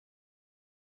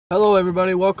Hello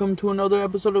everybody, welcome to another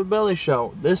episode of the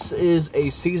Balleyshow. This is a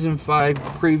Season 5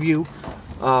 preview.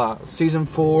 Season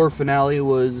 4 finale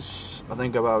was, I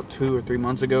think, about 2 or 3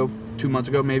 months ago. 2 months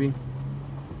ago, maybe.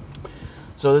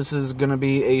 So this is going to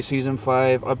be a Season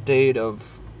 5 update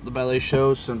of the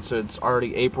Balleyshow since it's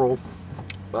already April.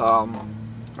 I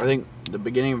think the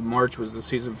beginning of March was the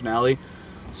season finale.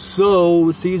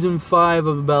 So, Season 5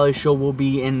 of the Balleyshow will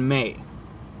be in May.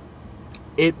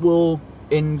 It will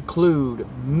include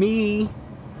me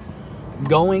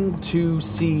going to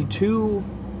see 2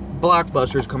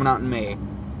 blockbusters coming out in May.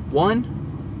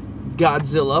 1,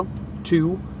 Godzilla.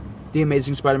 2, The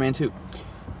Amazing Spider-Man 2.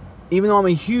 Even though I'm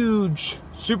a huge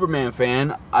Superman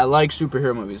fan, I like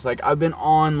superhero movies. Like, I've been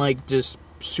on, like, this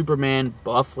Superman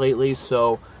buff lately,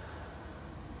 so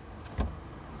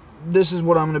this is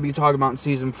what I'm going to be talking about in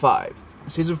Season 5.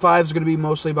 Season 5 is going to be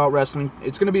mostly about wrestling.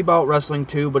 It's going to be about wrestling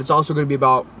too, but it's also going to be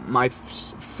about my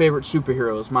favorite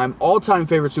superheroes. My all-time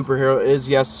favorite superhero is,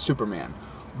 yes, Superman.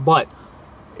 But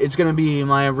it's going to be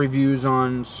my reviews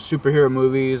on superhero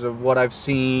movies, of what I've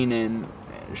seen, and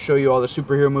show you all the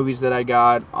superhero movies that I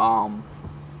got, and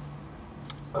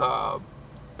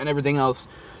everything else.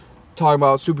 Talk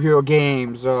about superhero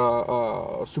games,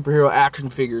 superhero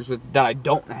action figures that I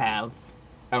don't have.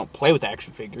 I don't play with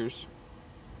action figures.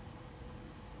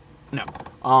 No.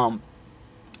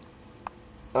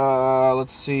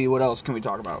 Let's see, what else can we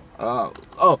talk about?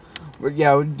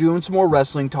 We're doing some more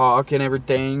wrestling talk and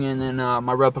everything, and then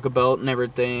my replica belt and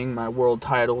everything, my world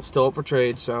title, still up for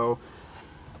trade. So,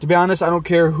 to be honest, I don't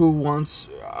care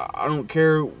I don't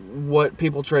care what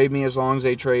people trade me as long as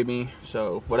they trade me,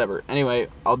 so whatever. Anyway,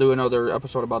 I'll do another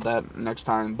episode about that next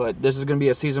time, but this is going to be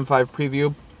a Season 5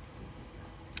 preview,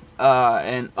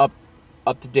 and up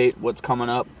to date what's coming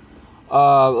up.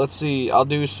 Let's see, I'll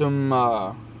do some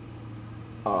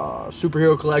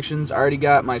superhero collections. I already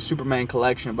got my Superman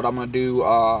collection, but I'm going to do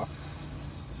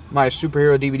my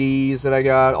superhero DVDs that I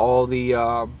got, all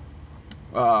the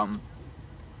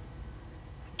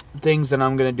things that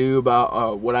I'm going to do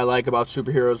about what I like about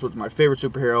superheroes, what's my favorite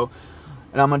superhero.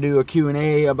 And I'm going to do a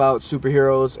Q&A about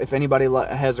superheroes. If anybody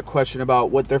has a question about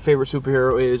what their favorite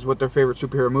superhero is, what their favorite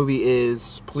superhero movie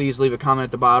is, please leave a comment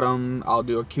at the bottom. I'll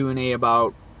do a Q&A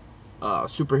about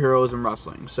superheroes and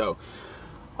wrestling. So,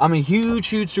 I'm a huge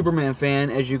Superman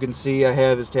fan. As you can see, I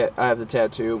have the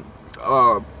tattoo.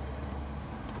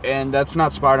 And that's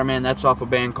not Spider-Man. That's off a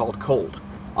band called Cold.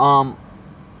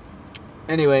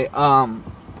 Anyway,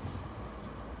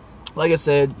 like I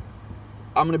said,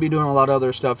 I'm going to be doing a lot of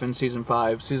other stuff in Season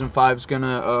 5. Season 5 is going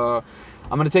to,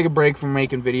 I'm going to take a break from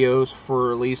making videos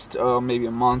for at least maybe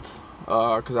a month,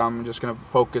 because I'm just going to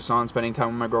focus on spending time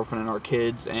with my girlfriend and our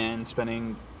kids, and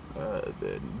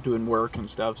doing work and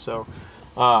stuff. So,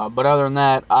 but other than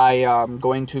that, I am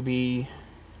going to be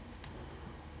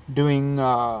doing,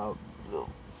 I'll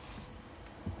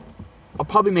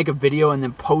probably make a video and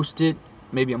then post it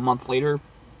maybe a month later,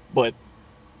 but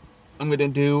I'm going to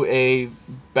do a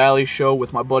Balleyshow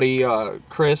with my buddy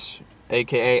Chris,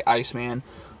 aka Iceman.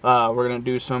 We're going to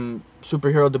do some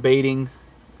superhero debating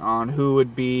on who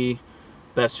would be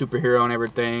best superhero and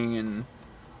everything, and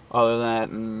other than that,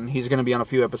 and he's going to be on a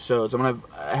few episodes. I'm going to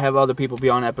have other people be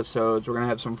on episodes. We're going to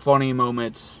have some funny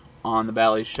moments on the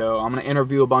Balleyshow. I'm going to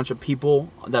interview a bunch of people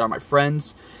that are my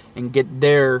friends and get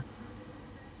their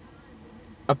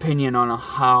opinion on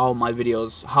how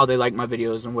they like my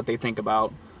videos and what they think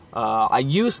about. I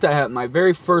used to have, my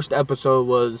very first episode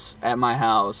was at my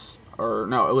house, or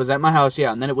no, it was at my house,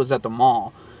 yeah, and then it was at the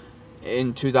mall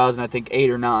in 2000, I think, 8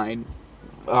 or 9,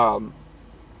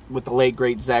 with the late,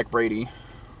 great Zach Brady.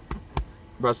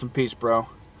 Rest in peace, bro.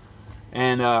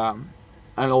 And an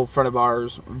old friend of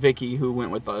ours, Vicky, who went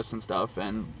with us and stuff,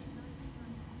 and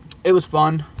it was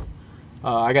fun.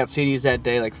 I got CDs that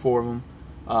day, like 4 of them,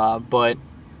 but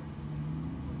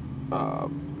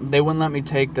they wouldn't let me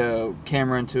take the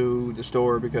camera into the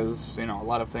store because, you know, a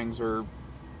lot of things are,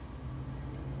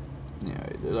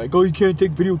 they're like, oh, you can't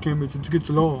take video cameras, it's against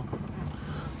the law.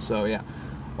 So, yeah.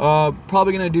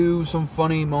 Probably gonna do some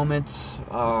funny moments,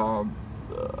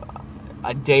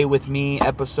 a day with me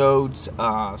episodes,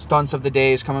 stunts of the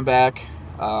day is coming back.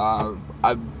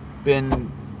 I've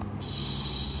been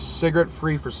cigarette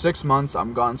free for 6 months.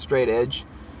 I'm gone straight edge.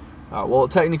 Well,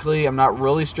 technically, I'm not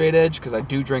really straight edge because I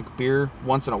do drink beer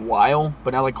once in a while,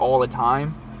 but not like all the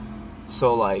time.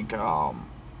 So, like,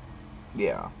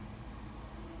 yeah.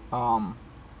 I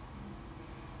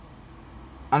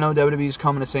know WWE's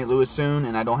coming to St. Louis soon,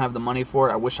 and I don't have the money for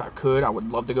it. I wish I could. I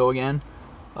would love to go again.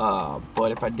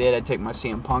 But if I did, I'd take my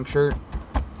CM Punk shirt.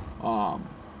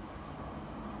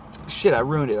 Shit, I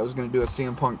ruined it. I was going to do a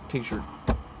CM Punk t-shirt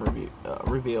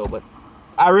reveal, but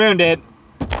I ruined it.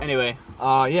 Anyway,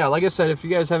 yeah, like I said, if you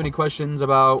guys have any questions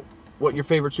about what your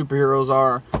favorite superheroes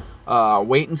are,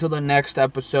 wait until the next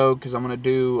episode, because I'm going to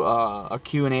do a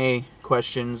Q&A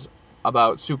questions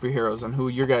about superheroes and who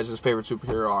your guys' favorite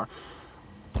superheroes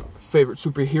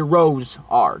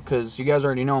are, because you guys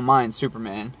already know mine's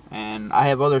Superman, and I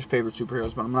have other favorite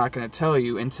superheroes, but I'm not going to tell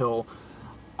you until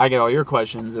I get all your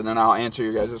questions, and then I'll answer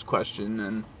your guys' question,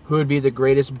 and who would be the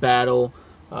greatest battle,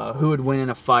 who would win in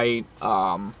a fight,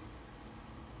 who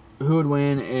would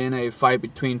win in a fight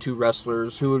between two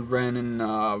wrestlers, who would win in,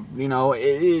 you know,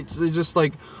 it's just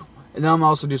like, and then I'm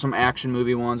also do some action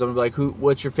movie ones. I'm like,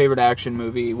 what's your favorite action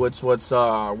movie? What's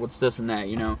this and that,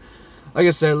 you know? Like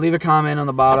I said, leave a comment on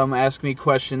the bottom. Ask me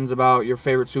questions about your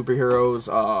favorite superheroes,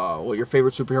 what your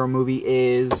favorite superhero movie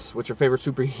is, what's your favorite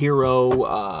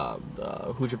superhero,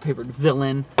 who's your favorite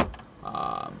villain.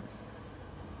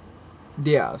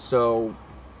 Yeah, so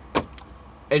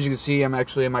as you can see, I'm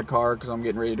actually in my car because I'm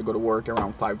getting ready to go to work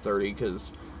around 5:30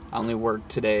 because I only work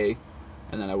today,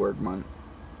 and then I work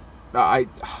I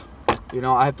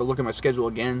have to look at my schedule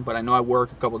again, but I know I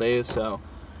work a couple days, so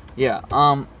yeah.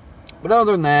 But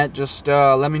other than that, just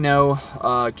let me know,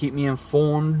 keep me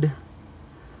informed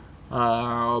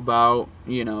about,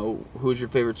 you know, who's your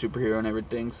favorite superhero and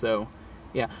everything, so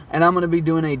yeah. And I'm going to be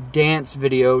doing a dance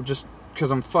video just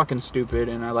because I'm fucking stupid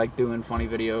and I like doing funny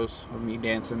videos of me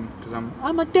dancing because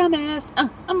I'm a dumbass,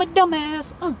 I'm a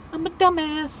dumbass, I'm a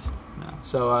dumbass. No,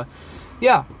 so,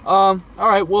 yeah,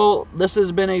 alright, well, this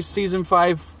has been a Season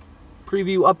 5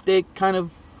 preview update kind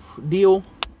of deal,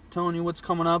 telling you what's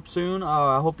coming up soon.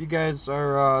 I hope you guys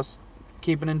are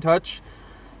keeping in touch.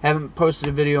 Haven't posted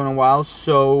a video in a while,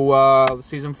 so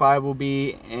Season 5 will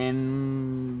be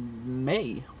in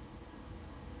May.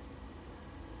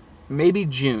 Maybe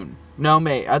June. No,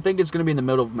 May. I think it's going to be in the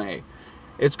middle of May.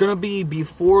 It's going to be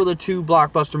before the 2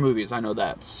 blockbuster movies, I know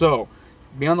that. So,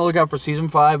 be on the lookout for Season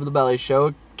 5 of The Ballet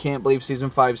Show. Can't believe Season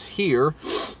 5's here.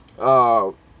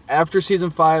 After Season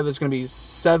 5, there's going to be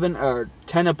 7 or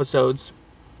 10 episodes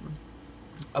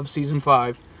of Season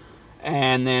 5,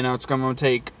 and then it's going to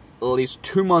take at least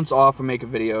 2 months off of making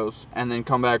videos, and then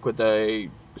come back with a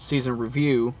season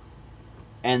review,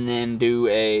 and then do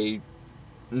a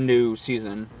new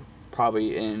season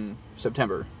probably in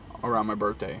September around my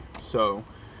birthday. So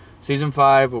Season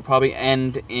 5 will probably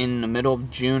end in the middle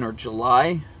of June or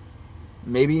July,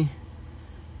 maybe.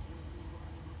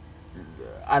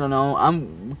 I don't know.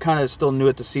 I'm kind of still new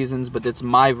at the seasons, but it's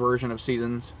my version of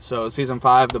seasons. So Season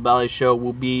 5, The Ballet Show,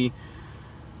 will be...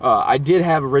 I did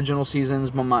have original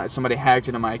seasons, but somebody hacked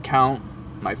into my account,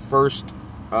 my first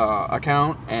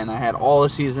account, and I had all the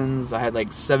seasons. I had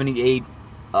like 78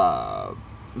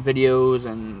 videos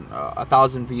and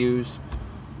 1,000 views.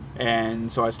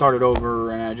 And so I started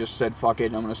over, and I just said, fuck it,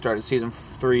 I'm going to start at Season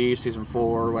 3, Season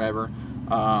 4, whatever.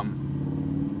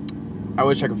 I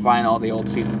wish I could find all the old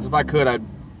seasons. If I could, I'd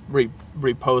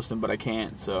repost them, but I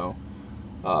can't, so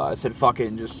I said fuck it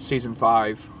and just Season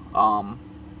 5.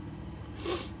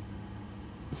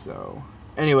 So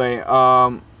anyway,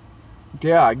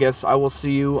 yeah, I guess I will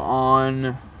see you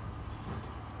on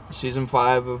Season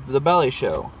 5 of The Ballet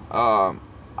Show.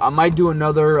 I might do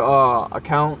another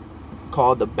account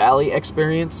called The Ballet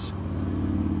Experience.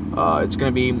 It's going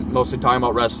to be mostly talking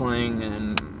about wrestling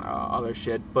and other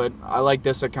shit, but I like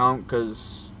this account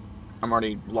because I'm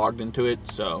already logged into it,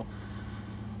 so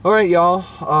alright, y'all,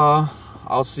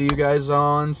 I'll see you guys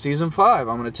on Season 5.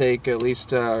 I'm going to take at least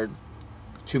 2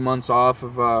 months off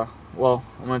of, well,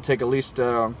 I'm going to take at least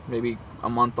maybe a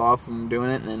month off from doing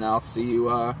it, and then I'll see you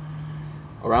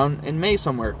around in May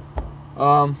somewhere.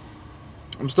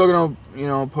 I'm still going to, you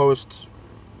know, post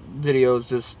videos,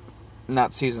 just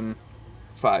not Season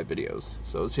 5 videos.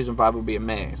 So Season 5 will be in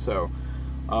May, so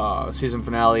season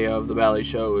finale of The Ballet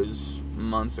Show is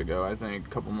months ago, I think, a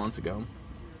couple months ago.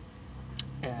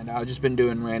 And I've just been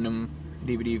doing random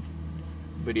DVD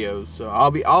videos, so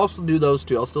I'll also do those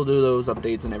too. I'll still do those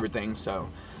updates and everything, so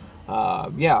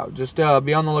yeah, just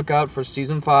be on the lookout for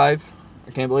Season 5.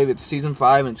 I can't believe it's Season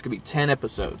 5 and it's going to be 10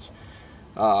 episodes.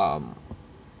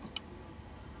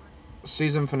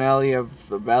 Season finale of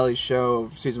The Ballet Show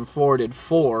of Season 4 did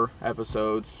 4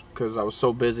 episodes because I was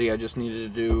so busy. I just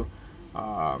needed to do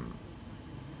a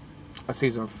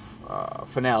season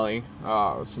finale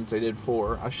since they did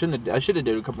 4. I should have did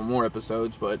a couple more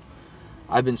episodes, but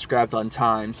I've been scrapped on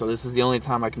time, so this is the only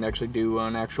time I can actually do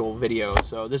an actual video.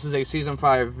 So this is a Season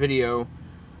 5 video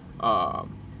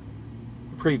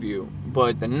preview,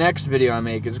 but the next video I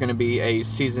make is going to be a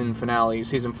season finale,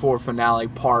 Season 4 finale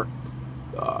part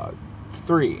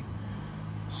 3.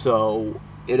 So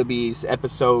it'll be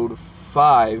episode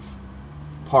 5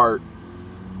 part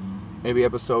maybe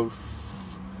episode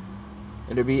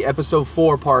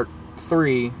 4 part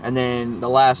 3, and then the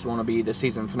last one will be the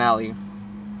season finale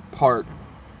part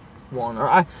 1. Or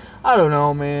I don't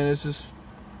know, man. It's just,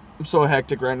 I'm so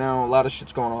hectic right now. A lot of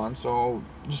shit's going on. So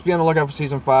just be on the lookout for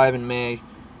season 5 in May.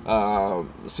 The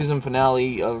season 4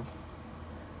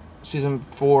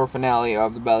 finale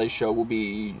of the Balleyshow will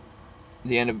be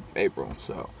the end of April.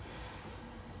 So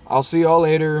I'll see y'all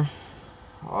later.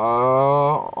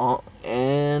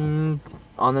 And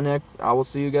I will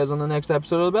see you guys on the next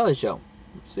episode of the Balleyshow.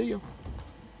 See you.